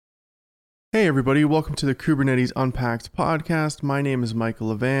Hey everybody, welcome to the Kubernetes Unpacked podcast. My name is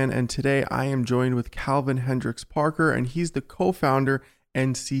Michael Levan, and today I am joined with Calvin Hendricks Parker, and he's the co-founder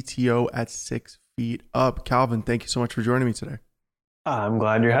and CTO at 6 Feet Up. Calvin, thank you so much for joining me today. I'm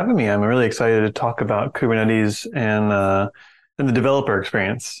glad you're having me. I'm really excited to talk about Kubernetes and the developer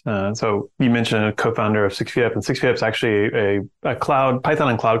experience. So you mentioned a co-founder of 6 Feet Up, and 6 Feet Up is actually a cloud Python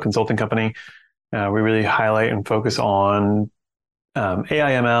and cloud consulting company. We really highlight and focus on AI,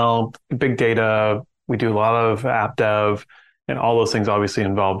 ML, big data. We do a lot of app dev, and all those things obviously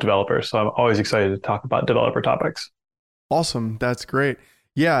involve developers. So I'm always excited to talk about developer topics. Awesome, that's great.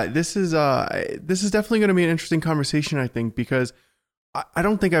 Yeah, this is definitely going to be an interesting conversation, I think, because I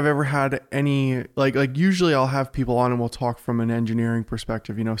don't think I've ever had any like usually I'll have people on and we'll talk from an engineering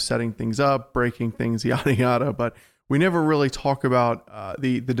perspective, setting things up, breaking things, yada yada. But we never really talk about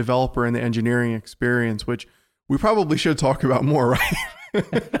the developer and the engineering experience, which we probably should talk about more, right?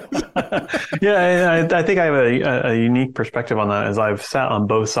 Yeah, I think I have a unique perspective on that as I've sat on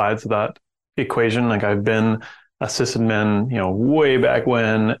both sides of that equation. Like I've been a sysadmin, way back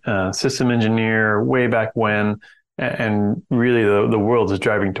when, system engineer, way back when, and really the world is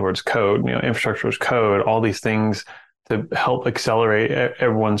driving towards code, infrastructure as code, all these things to help accelerate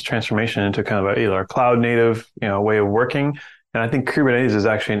everyone's transformation into kind of either a cloud native, way of working. And I think Kubernetes is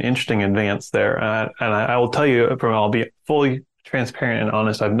actually an interesting advance there. And I will tell you, I'll be fully transparent and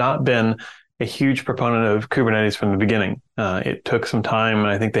honest, I've not been a huge proponent of Kubernetes from the beginning. It took some time, and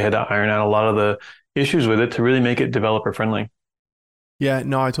I think they had to iron out a lot of the issues with it to really make it developer friendly. Yeah,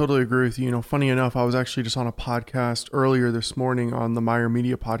 no, I totally agree with you. Funny enough, I was actually just on a podcast earlier this morning on the Meyer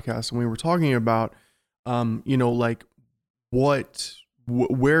Media podcast, and we were talking about, like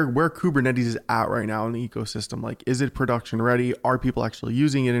where Kubernetes is at right now in the ecosystem. Like, is it production ready? Are people actually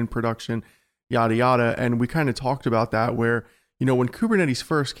using it in production? Yada yada. And we kind of talked about that where, when Kubernetes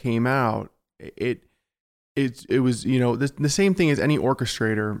first came out, it was, the same thing as any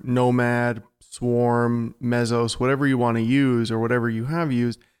orchestrator, Nomad, Swarm, Mesos, whatever you want to use or whatever you have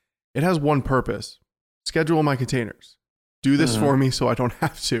used. It has one purpose: schedule my containers. Do this for me so I don't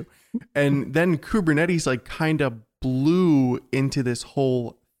have to. And then Kubernetes like kind of blew into this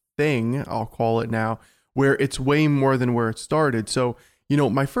whole thing, I'll call it now, where it's way more than where it started. So,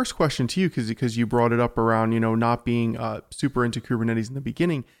 my first question to you, because you brought it up around, not being super into Kubernetes in the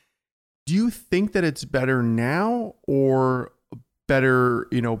beginning, do you think that it's better now or better,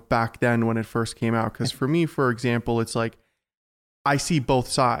 back then when it first came out? Because for me, for example, it's like I see both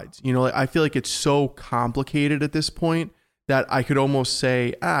sides. I feel like it's so complicated at this point that I could almost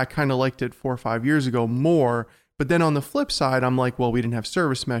say, I kind of liked it 4 or 5 years ago more. But then on the flip side, I'm like, well, we didn't have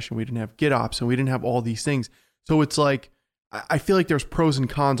service mesh and we didn't have GitOps and we didn't have all these things. So it's like, I feel like there's pros and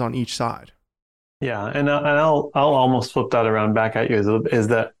cons on each side. Yeah, and I'll almost flip that around back at you is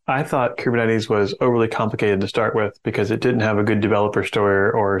that I thought Kubernetes was overly complicated to start with because it didn't have a good developer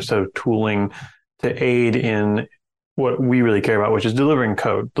story or set of tooling to aid in what we really care about, which is delivering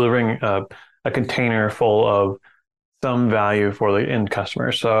code, delivering a container full of some value for the end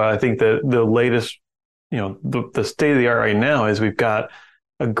customer. So I think that the latest, the state of the art right now is we've got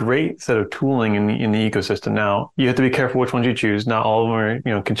a great set of tooling in the ecosystem. Now, you have to be careful which ones you choose. Not all of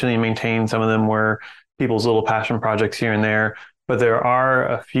them are, continuing to maintain. Some of them were people's little passion projects here and there, but there are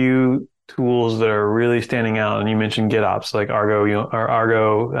a few tools that are really standing out. And you mentioned GitOps, like Argo, or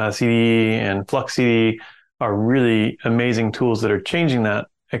Argo CD and Flux CD are really amazing tools that are changing that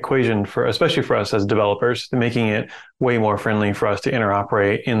equation especially for us as developers, making it way more friendly for us to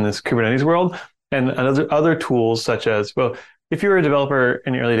interoperate in this Kubernetes world. And other tools such as, well, if you were a developer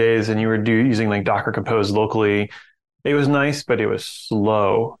in the early days and you were using like Docker Compose locally, it was nice, but it was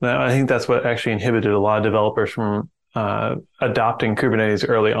slow. I think that's what actually inhibited a lot of developers from adopting Kubernetes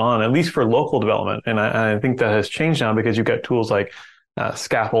early on, at least for local development. And I think that has changed now because you've got tools like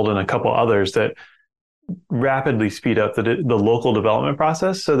Scaffold and a couple others that rapidly speed up the local development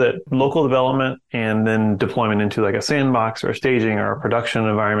process so that local development and then deployment into like a sandbox or a staging or a production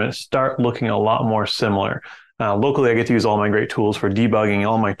environment start looking a lot more similar. Locally, I get to use all my great tools for debugging,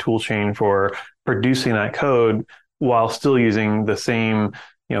 all my tool chain for producing that code while still using the same,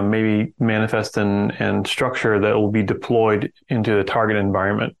 maybe manifest and structure that will be deployed into the target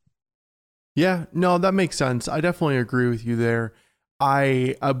environment. Yeah, no, that makes sense. I definitely agree with you there.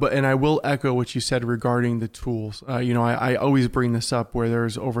 And I will echo what you said regarding the tools. I always bring this up where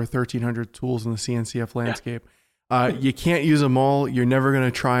there's over 1,300 tools in the CNCF landscape. You can't use them all. You're never going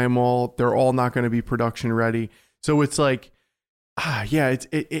to try them all. They're all not going to be production ready. So it's like,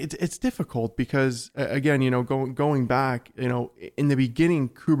 it's difficult because again, going back, in the beginning,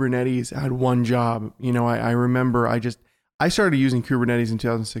 Kubernetes had one job. I remember I started using Kubernetes in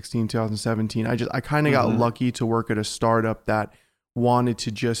 2016, 2017. I kind of got lucky to work at a startup that wanted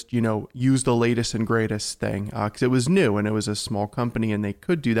to just, use the latest and greatest thing because it was new and it was a small company and they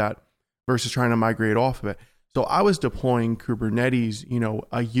could do that versus trying to migrate off of it. So I was deploying Kubernetes,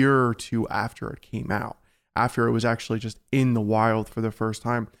 a year or two after it came out, after it was actually just in the wild for the first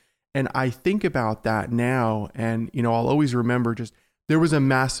time. And I think about that now and, I'll always remember just there was a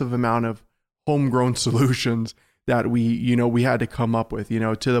massive amount of homegrown solutions that we had to come up with,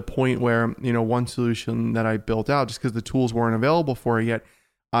 to the point where, one solution that I built out just because the tools weren't available for it yet,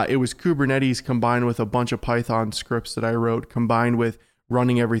 it was Kubernetes combined with a bunch of Python scripts that I wrote, combined with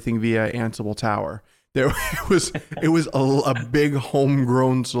running everything via Ansible Tower. It was a big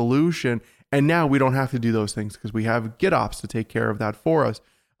homegrown solution. And now we don't have to do those things because we have GitOps to take care of that for us.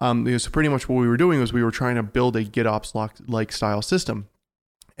 So pretty much what we were doing was we were trying to build a GitOps-like style system.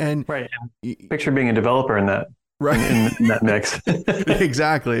 And right. Picture being a developer in that. Right. In that mix.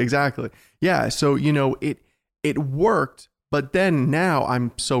 Exactly. Yeah. So, it worked, but then now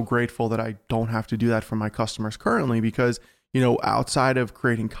I'm so grateful that I don't have to do that for my customers currently because, outside of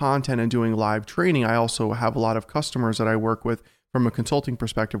creating content and doing live training, I also have a lot of customers that I work with from a consulting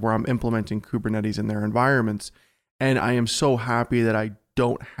perspective where I'm implementing Kubernetes in their environments. And I am so happy that I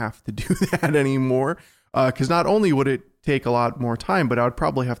don't have to do that anymore because not only would it take a lot more time, but I would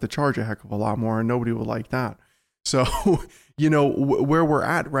probably have to charge a heck of a lot more and nobody would like that. So, where we're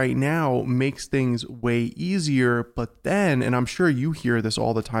at right now makes things way easier. But then, and I'm sure you hear this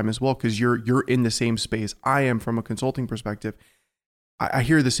all the time as well, because you're in the same space I am from a consulting perspective. I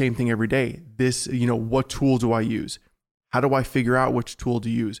hear the same thing every day. This, what tool do I use? How do I figure out which tool to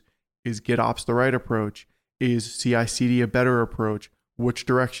use? Is GitOps the right approach? Is CI/CD a better approach? Which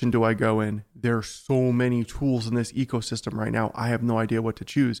direction do I go in? There are so many tools in this ecosystem right now. I have no idea what to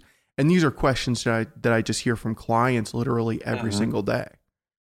choose. And these are questions that I just hear from clients literally every single day.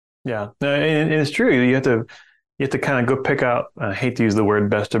 Yeah, and it's true. You have to kind of go pick out. I hate to use the word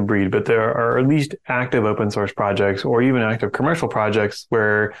best of breed, but there are at least active open source projects or even active commercial projects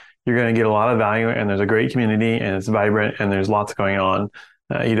where you're going to get a lot of value and there's a great community and it's vibrant and there's lots going on.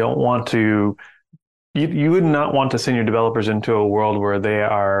 You don't want to. You would not want to send your developers into a world where they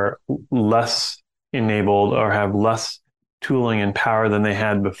are less enabled or have less tooling and power than they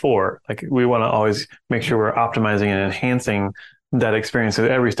had before. Like we want to always make sure we're optimizing and enhancing that experience at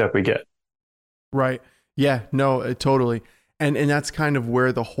every step we get. Right. Yeah, no, totally. And that's kind of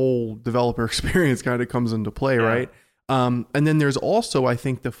where the whole developer experience kind of comes into play, right? And then there's also, I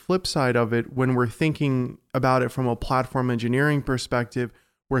think, the flip side of it when we're thinking about it from a platform engineering perspective,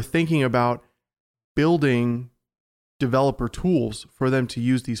 we're thinking about building developer tools for them to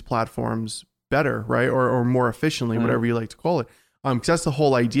use these platforms better, right? Or more efficiently, whatever you like to call it. Because that's the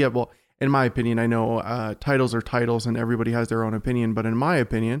whole idea. Well, in my opinion, I know titles are titles and everybody has their own opinion, but in my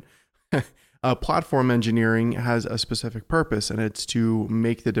opinion, platform engineering has a specific purpose and it's to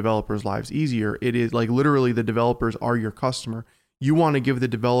make the developers' lives easier. It is like literally the developers are your customer. You want to give the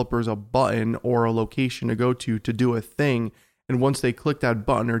developers a button or a location to go to do a thing. And once they click that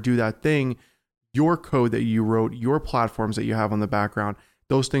button or do that thing, your code that you wrote, your platforms that you have on the background,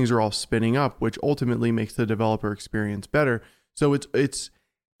 those things are all spinning up, which ultimately makes the developer experience better. So it's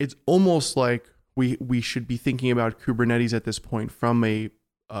almost like we should be thinking about Kubernetes at this point from a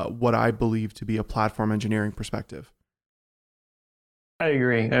what I believe to be a platform engineering perspective. I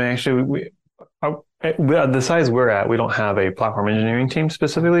agree. And actually, the size we're at, we don't have a platform engineering team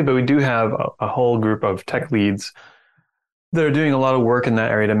specifically, but we do have a whole group of tech leads that are doing a lot of work in that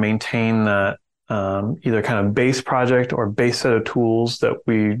area to maintain that either kind of base project or base set of tools that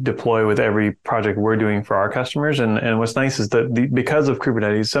we deploy with every project we're doing for our customers. And what's nice is that because of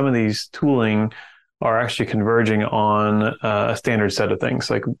Kubernetes, some of these tooling are actually converging on a standard set of things,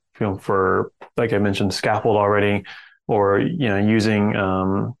 like for like I mentioned, Scaffold already, or using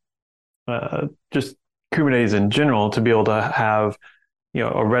just Kubernetes in general to be able to have a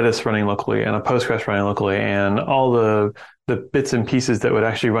Redis running locally and a Postgres running locally and all the bits and pieces that would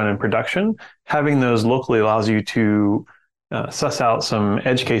actually run in production. Having those locally allows you to suss out some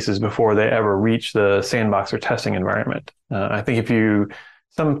edge cases before they ever reach the sandbox or testing environment. I think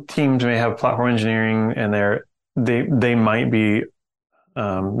some teams may have platform engineering and they might be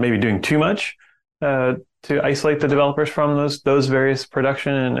maybe doing too much to isolate the developers from those various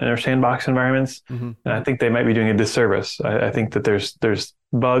production and their sandbox environments. And I think they might be doing a disservice. I think that there's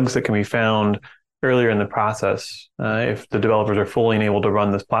bugs that can be found earlier in the process if the developers are fully enabled to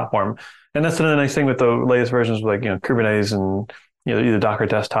run this platform. And that's another nice thing with the latest versions like Kubernetes and either Docker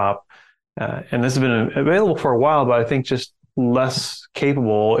Desktop. And this has been available for a while, but I think just less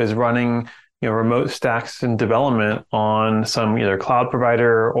capable is running remote stacks and development on some either cloud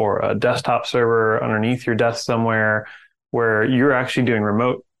provider or a desktop server underneath your desk somewhere, where you're actually doing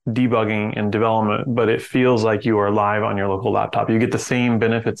remote debugging and development, but it feels like you are live on your local laptop. You get the same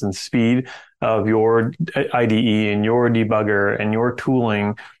benefits and speed of your IDE and your debugger and your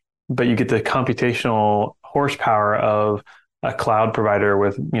tooling, but you get the computational horsepower of a cloud provider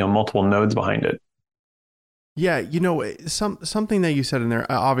with multiple nodes behind it. Yeah, something that you said in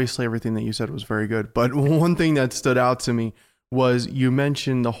there, obviously everything that you said was very good, but one thing that stood out to me was you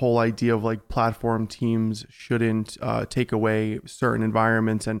mentioned the whole idea of like platform teams shouldn't take away certain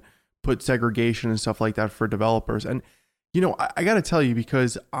environments and put segregation and stuff like that for developers. And I got to tell you,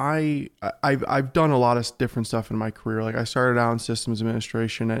 because I've done a lot of different stuff in my career. Like I started out in systems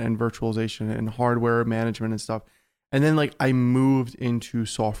administration and virtualization and hardware management and stuff. And then like I moved into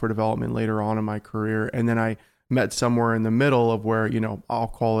software development later on in my career. And then I met somewhere in the middle of where, I'll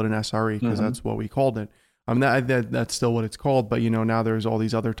call it an SRE because that's what we called it. That's still what it's called. But, now there's all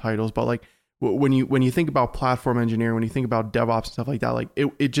these other titles. But like when you think about platform engineering, when you think about DevOps and stuff like that, like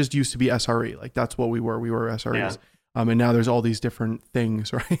it just used to be SRE. Like that's what we were. We were SREs. Yeah. And now there's all these different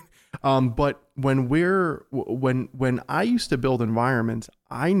things, right? But when I used to build environments,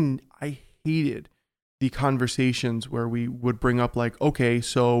 I hated the conversations where we would bring up like, okay,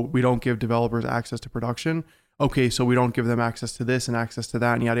 so we don't give developers access to production. Okay, so we don't give them access to this and access to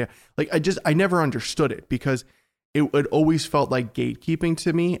that and yada yada. Like I never understood it because it always felt like gatekeeping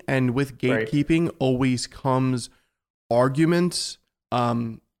to me. And with gatekeeping always comes arguments,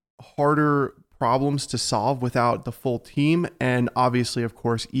 harder problems to solve without the full team. And obviously, of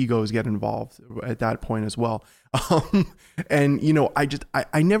course, egos get involved at that point as well. And,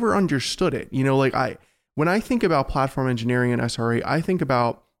 I never understood it. When I think about platform engineering and SRE, I think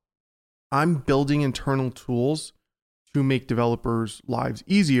about I'm building internal tools to make developers' lives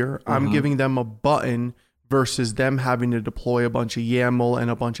easier. I'm giving them a button versus them having to deploy a bunch of YAML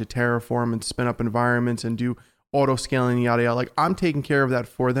and a bunch of Terraform and spin up environments and do auto scaling, yada, yada. Like I'm taking care of that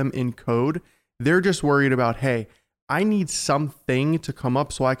for them in code. They're just worried about, hey, I need something to come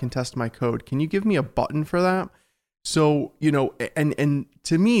up so I can test my code. Can you give me a button for that? So, and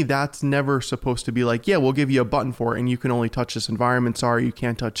to me, that's never supposed to be like, yeah, we'll give you a button for it and you can only touch this environment. Sorry, you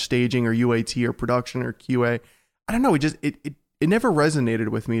can't touch staging or UAT or production or QA. I don't know. It never resonated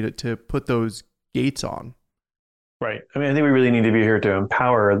with me to put those gates on. Right. I mean, I think we really need to be here to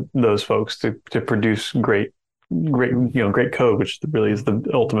empower those folks to produce great code, which really is the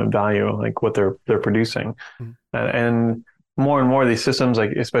ultimate value, like what they're producing. And more and more of these systems,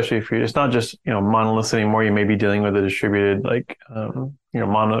 like especially if it's not just monoliths anymore, you may be dealing with a distributed a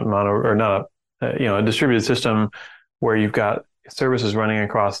distributed system where you've got services running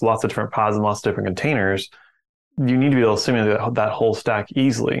across lots of different pods and lots of different containers. You need to be able to simulate that whole stack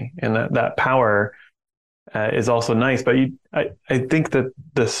easily, and that power is also nice. But I think that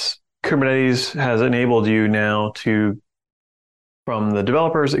this Kubernetes has enabled you now to, from the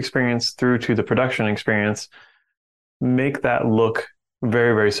developer's experience through to the production experience, make that look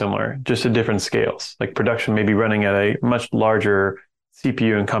very, very similar, just at different scales. Like production may be running at a much larger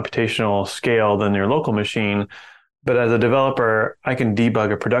CPU and computational scale than your local machine. But as a developer, I can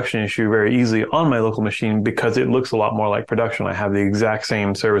debug a production issue very easily on my local machine because it looks a lot more like production. I have the exact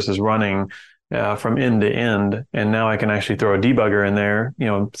same services running from end to end. And now I can actually throw a debugger in there,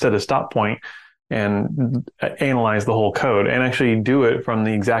 set a stop point and analyze the whole code and actually do it from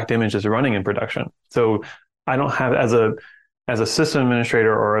the exact image that's running in production. So I don't have, as a system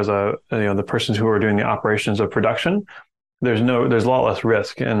administrator or as the persons who are doing the operations of production, there's a lot less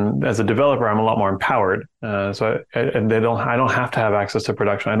risk. And as a developer, I'm a lot more empowered. So I don't have to have access to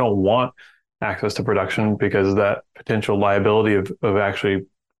production. I don't want access to production because of that potential liability of actually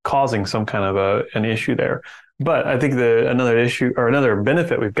causing some kind of an issue there. But I think another issue or another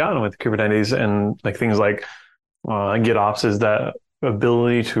benefit we've gotten with Kubernetes and like things like GitOps is that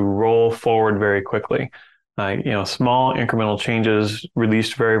ability to roll forward very quickly. Small incremental changes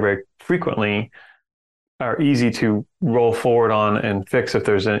released very, very frequently are easy to roll forward on and fix if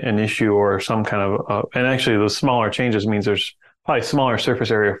there's an issue or some kind of, and actually those smaller changes means there's probably smaller surface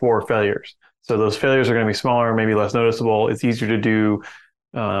area for failures. So those failures are going to be smaller, maybe less noticeable. It's easier to do,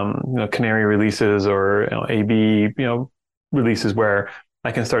 canary releases or A/B, releases where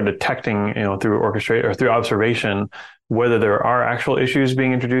I can start detecting, through orchestrate or through observation, whether there are actual issues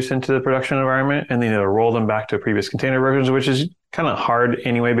being introduced into the production environment, and then roll them back to previous container versions, which is kind of hard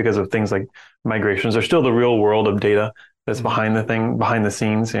anyway because of things like migrations. There's still the real world of data that's behind the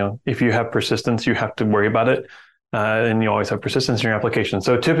scenes. If you have persistence, you have to worry about it, and you always have persistence in your application.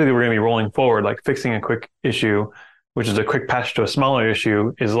 So typically, we're going to be rolling forward, like fixing a quick issue, which is a quick patch to a smaller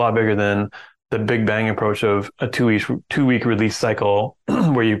issue, is a lot bigger than the big bang approach of a two week release cycle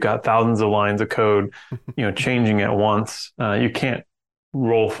where you've got thousands of lines of code, changing at once. You can't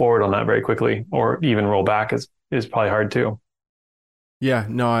roll forward on that very quickly, or even roll back is probably hard too. Yeah,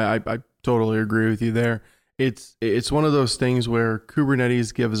 no, I totally agree with you there. It's one of those things where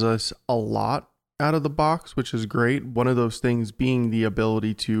Kubernetes gives us a lot out of the box, which is great. One of those things being the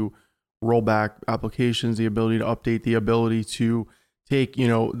ability to roll back applications, the ability to update, the ability to take,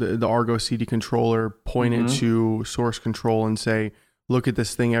 the Argo CD controller, point it to source control and say, look at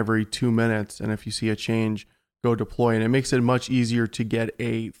this thing every 2 minutes. And if you see a change, go deploy. And it makes it much easier to get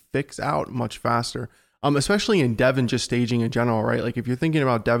a fix out much faster. Especially in dev and just staging in general, right? Like if you're thinking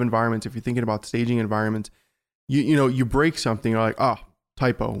about dev environments, if you're thinking about staging environments, you break something, you're like, oh,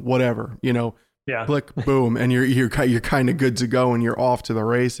 typo, whatever, Yeah. click, boom, and you're kind of good to go and you're off to the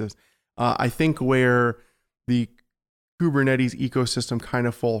races. I think where the Kubernetes ecosystem kind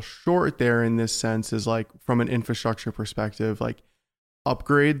of falls short there in this sense is like from an infrastructure perspective, like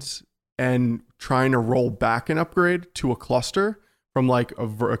upgrades and trying to roll back an upgrade to a cluster from like a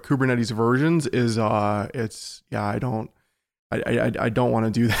Kubernetes versions is I don't want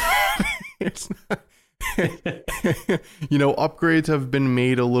to do that. It's not, upgrades have been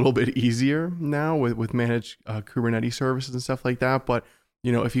made a little bit easier now with managed Kubernetes services and stuff like that. But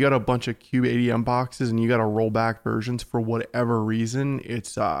if you got a bunch of kubeadm boxes and you got to roll back versions for whatever reason,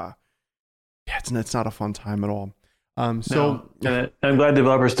 it's not a fun time at all. No, and I'm glad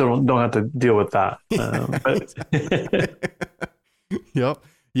developers still don't have to deal with that. Yep.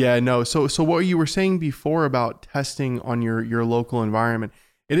 Yeah, no. So what you were saying before about testing on your local environment,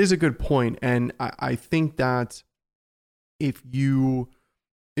 it is a good point. And I think that if you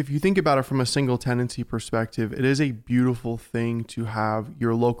think about it from a single tenancy perspective, it is a beautiful thing to have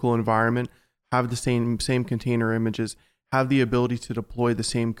your local environment have the same container images, have the ability to deploy the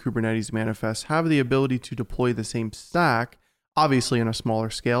same Kubernetes manifest, have the ability to deploy the same stack, obviously on a smaller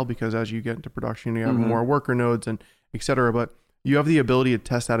scale, because as you get into production, you have more worker nodes and et cetera. But you have the ability to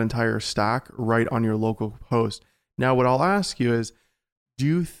test that entire stack right on your local host. Now, what I'll ask you is, do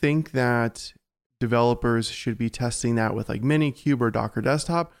you think that developers should be testing that with like Minikube or Docker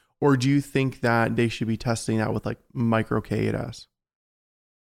Desktop, or do you think that they should be testing that with like Micro K8s?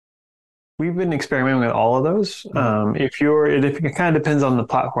 We've been experimenting with all of those. It kind of depends on the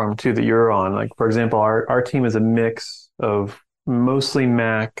platform too that you're on. Like for example, our team is a mix of mostly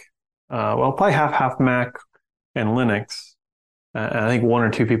Mac, probably half Mac and Linux. And I think one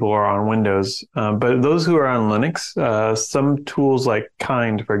or two people are on Windows. But those who are on Linux, some tools like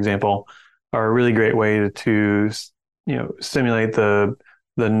Kind, for example, are a really great way to simulate the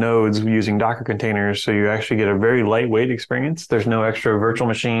nodes using Docker containers. So you actually get a very lightweight experience. There's no extra virtual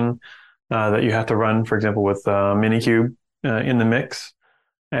machine that you have to run, for example, with Minikube in the mix.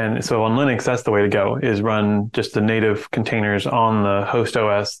 And so on Linux, that's the way to go, is run just the native containers on the host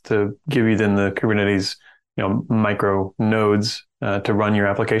OS to give you then the Kubernetes micro nodes to run your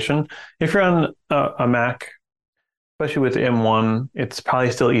application. If you're on a Mac, especially with M1, it's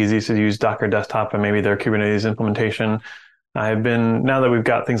probably still easy to use Docker Desktop and maybe their Kubernetes implementation. Now that we've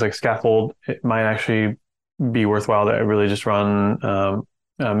got things like Scaffold, it might actually be worthwhile to really just run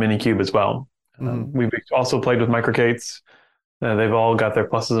Minikube as well. We've also played with MicroK8s. They've all got their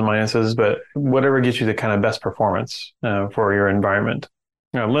pluses and minuses, but whatever gets you the kind of best performance for your environment.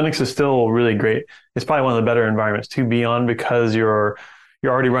 Linux is still really great. It's probably one of the better environments to be on because you're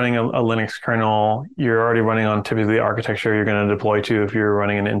already running a Linux kernel. You're already running on typically the architecture you're going to deploy to if you're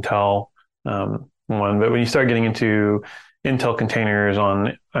running an Intel one. But when you start getting into Intel containers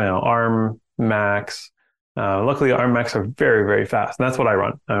on ARM Macs, luckily ARM Macs are very, very fast. And that's what I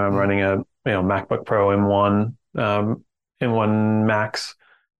run. I'm running a MacBook Pro M1 Max,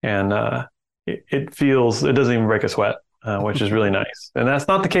 and it doesn't even break a sweat. Which is really nice. And that's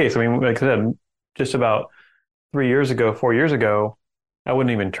not the case. I mean, like I said, just about 4 years ago, I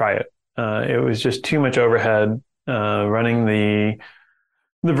wouldn't even try it. It was just too much overhead running the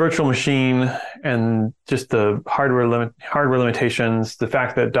virtual machine and just the hardware limitations. The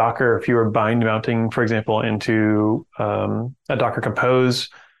fact that Docker, if you were bind mounting, for example, into a Docker Compose,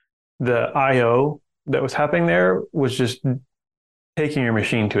 the I/O that was happening there was just taking your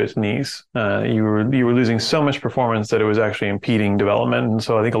machine to its knees. You were losing so much performance that it was actually impeding development. And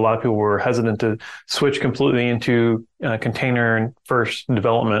so I think a lot of people were hesitant to switch completely into container first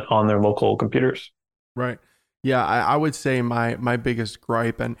development on their local computers. Right. Yeah, I would say my biggest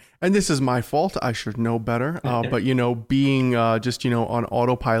gripe, and this is my fault, I should know better. But being just on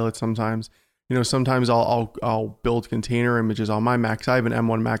autopilot sometimes, sometimes I'll build container images on my Mac. I have an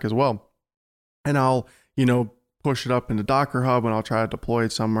M1 Mac as well, and I'll push it up into Docker Hub and I'll try to deploy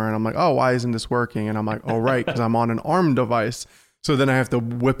it somewhere. And I'm like, oh, why isn't this working? And I'm like, oh, right, because I'm on an ARM device. So then I have to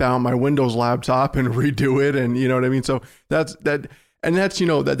whip out my Windows laptop and redo it. And you know what I mean? So that's that. And that's, you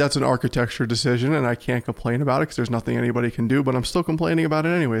know, that's an architecture decision, and I can't complain about it because there's nothing anybody can do, but I'm still complaining about it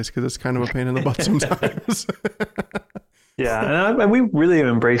anyways because it's kind of a pain in the butt sometimes. Yeah, and we really have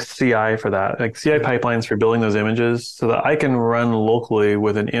embraced CI for that, like CI pipelines for building those images so that I can run locally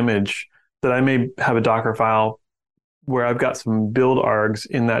with an image that I may have a Docker file where I've got some build args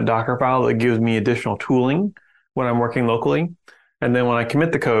in that Docker file that gives me additional tooling when I'm working locally. And then when I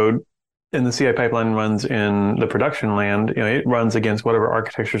commit the code and the CI pipeline runs in the production land, you know, it runs against whatever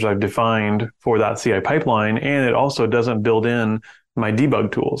architectures I've defined for that CI pipeline. And it also doesn't build in my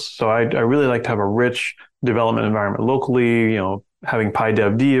debug tools. So I really like to have a rich development environment locally, you know, having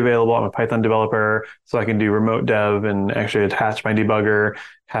PyDevD available. I'm a Python developer, so I can do remote dev and actually attach my debugger,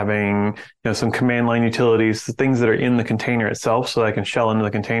 having, you know, some command line utilities, things that are in the container itself so I can shell into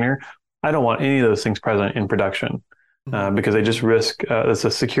the container. I don't want any of those things present in production. Because they just risk it's a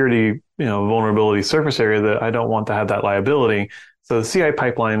security, you know, vulnerability surface area that I don't want to have that liability. So the CI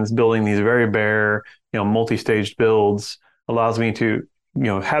pipelines building these very bare, you know, multi-staged builds allows me to, you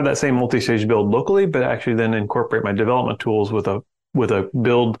know, have that same multi-stage build locally, but actually then incorporate my development tools with a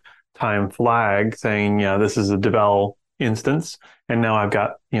build time flag saying, yeah, this is a devel instance, and now I've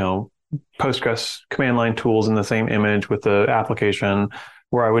got, you know, Postgres command line tools in the same image with the application,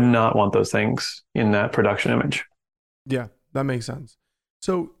 where I would not want those things in that production image. Yeah, that makes sense.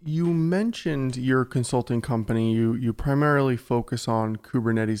 So you mentioned your consulting company. You primarily focus on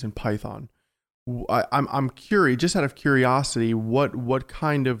Kubernetes and Python. I'm curious, just out of curiosity, what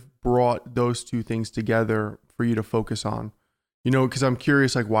kind of brought those two things together for you to focus on? You know, because I'm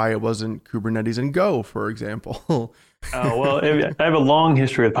curious, like why it wasn't Kubernetes and Go, for example. Oh, well, I have a long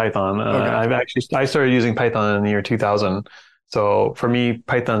history with Python. Okay. I started using Python in the year 2000. So for me,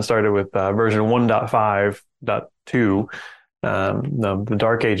 Python started with version 1.5.2, the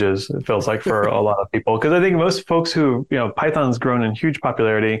dark ages, it feels like for a lot of people. Because I think most folks who, you know, Python's grown in huge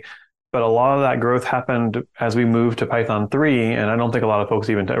popularity, but a lot of that growth happened as we moved to Python 3. And I don't think a lot of folks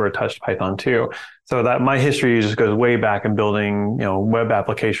even ever touched Python 2. So that my history just goes way back in building, you know, web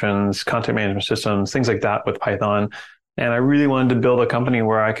applications, content management systems, things like that with Python. And I really wanted to build a company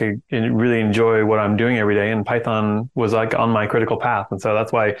where I could really enjoy what I'm doing every day. And Python was like on my critical path. And so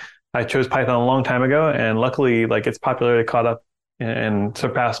that's why I chose Python a long time ago. And luckily, like its popularity caught up and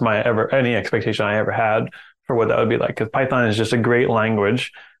surpassed any expectation I ever had for what that would be like. Because Python is just a great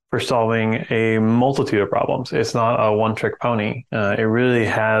language for solving a multitude of problems. It's not a one-trick pony. It really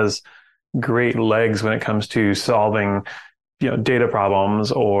has great legs when it comes to solving, you know, data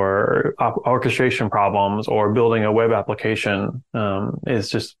problems or orchestration problems or building a web application.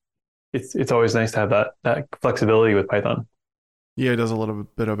 It's always nice to have that flexibility with Python. Yeah, it does a little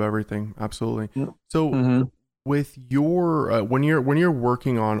bit of everything. Absolutely. Yeah. So with your when you're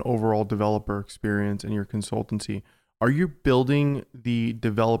working on overall developer experience in your consultancy, are you building the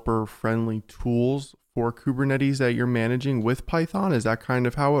developer friendly tools for Kubernetes that you're managing with Python? Is that kind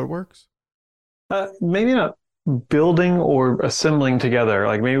of how it works? Maybe not building or assembling together.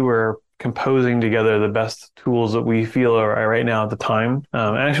 Like maybe we're composing together the best tools that we feel are right now at the time.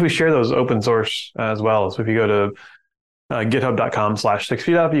 And actually we share those open source as well. So if you go to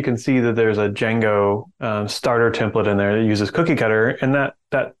github.com/6feetup, you can see that there's a Django starter template in there that uses cookie cutter. And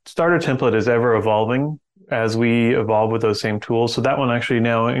that starter template is ever evolving as we evolve with those same tools. So that one actually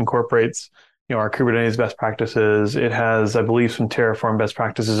now incorporates, you know, our Kubernetes best practices. It has, I believe, some Terraform best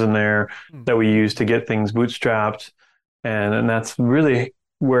practices in there that we use to get things bootstrapped. And that's really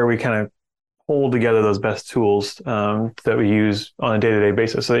where we kind of pull together those best tools that we use on a day-to-day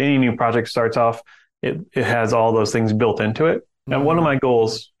basis. So any new project starts off, it has all those things built into it. And one of my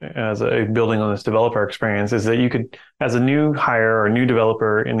goals as building on this developer experience is that you could, as a new hire or new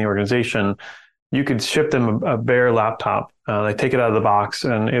developer in the organization, you could ship them a bare laptop. They take it out of the box,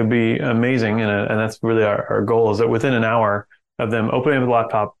 and it would be amazing. And that's really our goal, is that within an hour of them opening the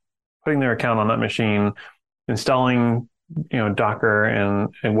laptop, putting their account on that machine, installing, you know, Docker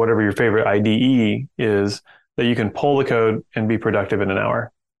and whatever your favorite IDE is, that you can pull the code and be productive in an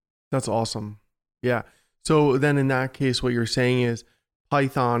hour. That's awesome. Yeah. So then in that case, what you're saying is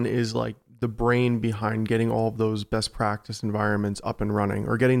Python is like the brain behind getting all of those best practice environments up and running,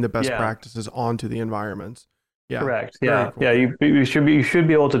 or getting the best practices onto the environments. Yeah. Correct. Yeah. Cool. Yeah. You should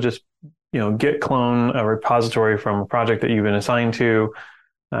be able to just, you know, git clone a repository from a project that you've been assigned to,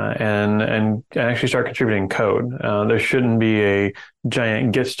 and actually start contributing code. There shouldn't be a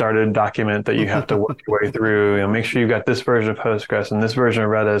giant get started document that you have to work your way through. You know, make sure you've got this version of Postgres and this version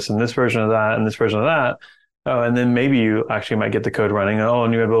of Redis and this version of that and this version of that. Oh, and then maybe you actually might get the code running. Oh,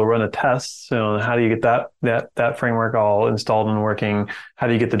 and you're able to run a test. So how do you get that framework all installed and working? How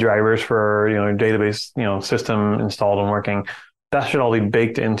do you get the drivers for, database, system installed and working? That should all be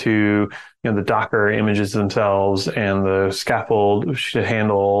baked into, the Docker images themselves, and the scaffold should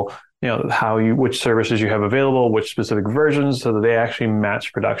handle, which services you have available, which specific versions, so that they actually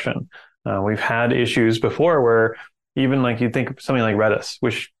match production. We've had issues before where even like you think something like Redis,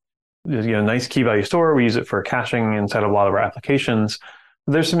 which nice key value store. We use it for caching inside of a lot of our applications.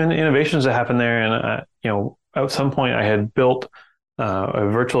 There's some innovations that happen there, and at some point I had built a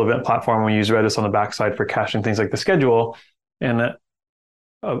virtual event platform. We use Redis on the backside for caching things like the schedule, and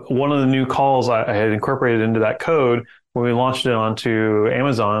one of the new calls I had incorporated into that code when we launched it onto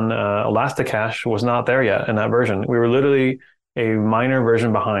Amazon, Elasticache was not there yet in that version. We were literally a minor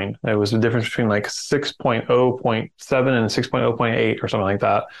version behind. It was the difference between like 6.0.7 and 6.0.8 or something like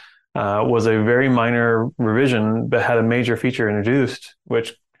that. Was a very minor revision, but had a major feature introduced,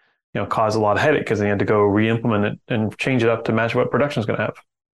 which caused a lot of headache because they had to go re-implement it and change it up to match what production is going to have.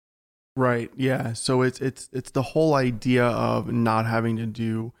 Right. Yeah. So it's the whole idea of not having to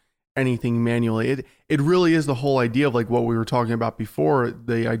do anything manually. It really is the whole idea of like what we were talking about before,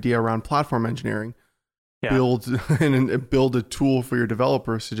 the idea around platform engineering. Yeah. Build and build a tool for your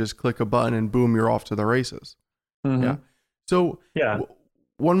developers to just click a button and boom, you're off to the races. Mm-hmm. Yeah. So yeah.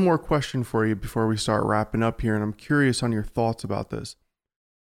 One more question for you before we start wrapping up here, and I'm curious on your thoughts about this.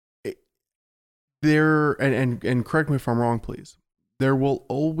 And correct me if I'm wrong, please. There will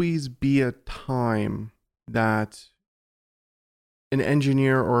always be a time that an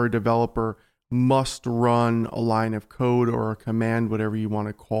engineer or a developer must run a line of code or a command, whatever you want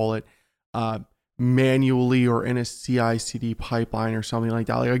to call it, manually or in a CI/CD pipeline or something like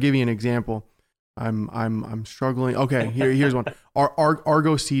that. Like I'll give you an example. I'm struggling. Okay, here's one.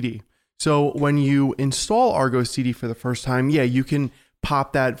 Argo CD. So when you install Argo CD for the first time, yeah, you can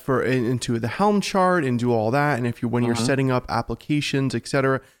pop that into the Helm chart and do all that. And if when you're setting up applications,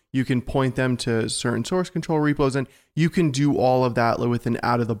 etc., you can point them to certain source control repos, and you can do all of that with an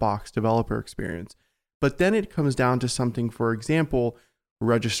out-of-the-box developer experience. But then it comes down to something, for example,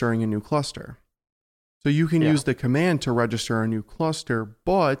 registering a new cluster. So you can use the command to register a new cluster,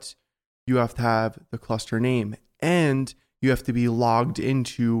 but you have to have the cluster name, and you have to be logged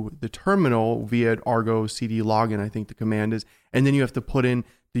into the terminal via Argo CD login, I think the command is, and then you have to put in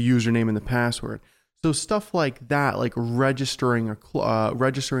the username and the password. So stuff like that, like registering a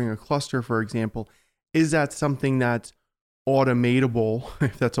cluster, for example, is that something that's automatable,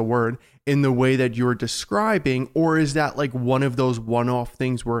 if that's a word, in the way that you're describing, or is that like one of those one-off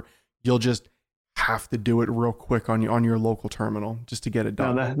things where you'll just have to do it real quick on your local terminal just to get it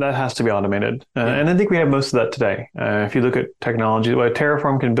done? No, that has to be automated. And I think we have most of that today. If you look at technology, well,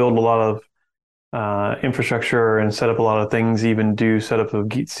 Terraform can build a lot of infrastructure and set up a lot of things, even do setup of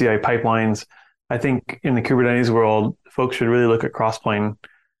CI pipelines. I think in the Kubernetes world, folks should really look at Crossplane.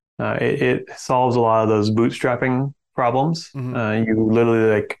 It solves a lot of those bootstrapping problems. You literally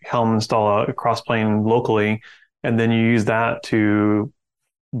like Helm install a Crossplane locally, and then you use that to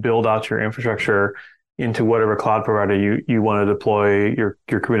build out your infrastructure into whatever cloud provider you want to deploy your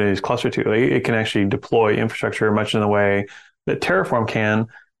Kubernetes cluster to. It can actually deploy infrastructure much in the way that Terraform can,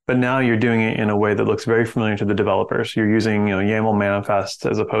 but now you're doing it in a way that looks very familiar to the developers. You're using YAML manifests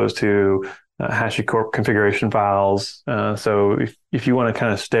as opposed to HashiCorp configuration files. So if you want to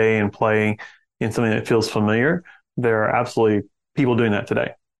kind of stay and play in something that feels familiar, there are absolutely people doing that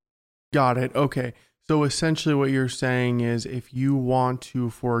today. Got it. Okay. So essentially what you're saying is if you want to,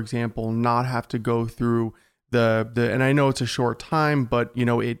 for example, not have to go through and I know it's a short time, but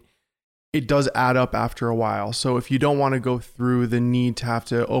it does add up after a while. So if you don't want to go through the need to have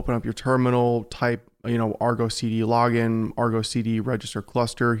to open up your terminal, type, Argo CD login, Argo CD register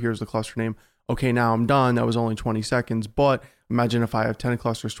cluster, here's the cluster name. Okay, now I'm done. That was only 20 seconds. But imagine if I have 10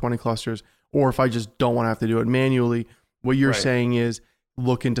 clusters, 20 clusters, or if I just don't want to have to do it manually, what you're saying is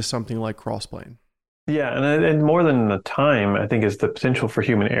look into something like Crossplane. Yeah, and more than the time, I think is the potential for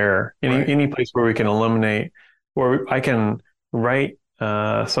human error. Any place where we can eliminate, where I can write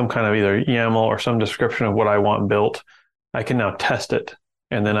some kind of either YAML or some description of what I want built, I can now test it,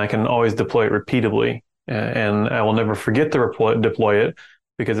 and then I can always deploy it repeatably, and I will never forget to deploy it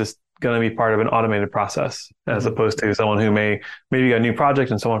because it's going to be part of an automated process, as opposed to someone who maybe got a new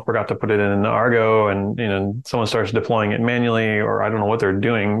project and someone forgot to put it in Argo, and someone starts deploying it manually, or I don't know what they're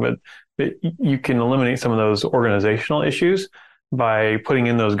doing, but you can eliminate some of those organizational issues by putting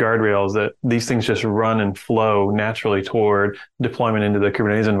in those guardrails that these things just run and flow naturally toward deployment into the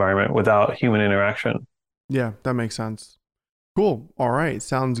Kubernetes environment without human interaction. Yeah, that makes sense. Cool. All right.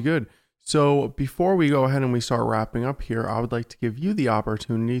 Sounds good. So before we go ahead and we start wrapping up here, I would like to give you the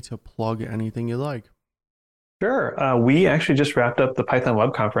opportunity to plug anything you like. Sure. We actually just wrapped up the Python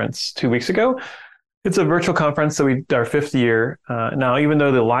Web Conference 2 weeks ago. It's a virtual conference, so our fifth year. Now, even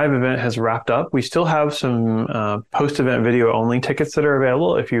though the live event has wrapped up, we still have some post-event video-only tickets that are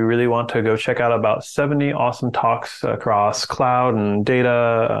available if you really want to go check out about 70 awesome talks across cloud and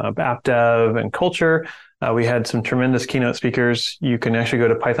data, app dev, and culture. We had some tremendous keynote speakers. You can actually go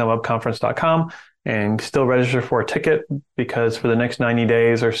to pythonwebconference.com and still register for a ticket because for the next 90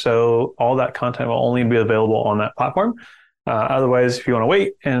 days or so, all that content will only be available on that platform. Otherwise, if you want to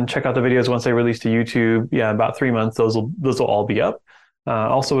wait and check out the videos once they release to YouTube, about 3 months, those will all be up.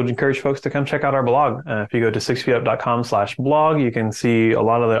 Also would encourage folks to come check out our blog. If you go to 6feetup.com/blog, you can see a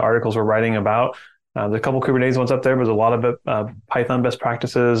lot of the articles we're writing about. There's a couple Kubernetes ones up there, but there's a lot of Python best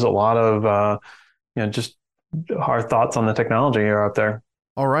practices, a lot of just our thoughts on the technology are up there.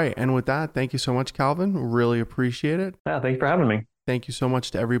 All right. And with that, thank you so much, Calvin. Really appreciate it. Yeah, thank you for having me. Thank you so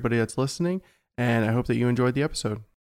much to everybody that's listening. And I hope that you enjoyed the episode.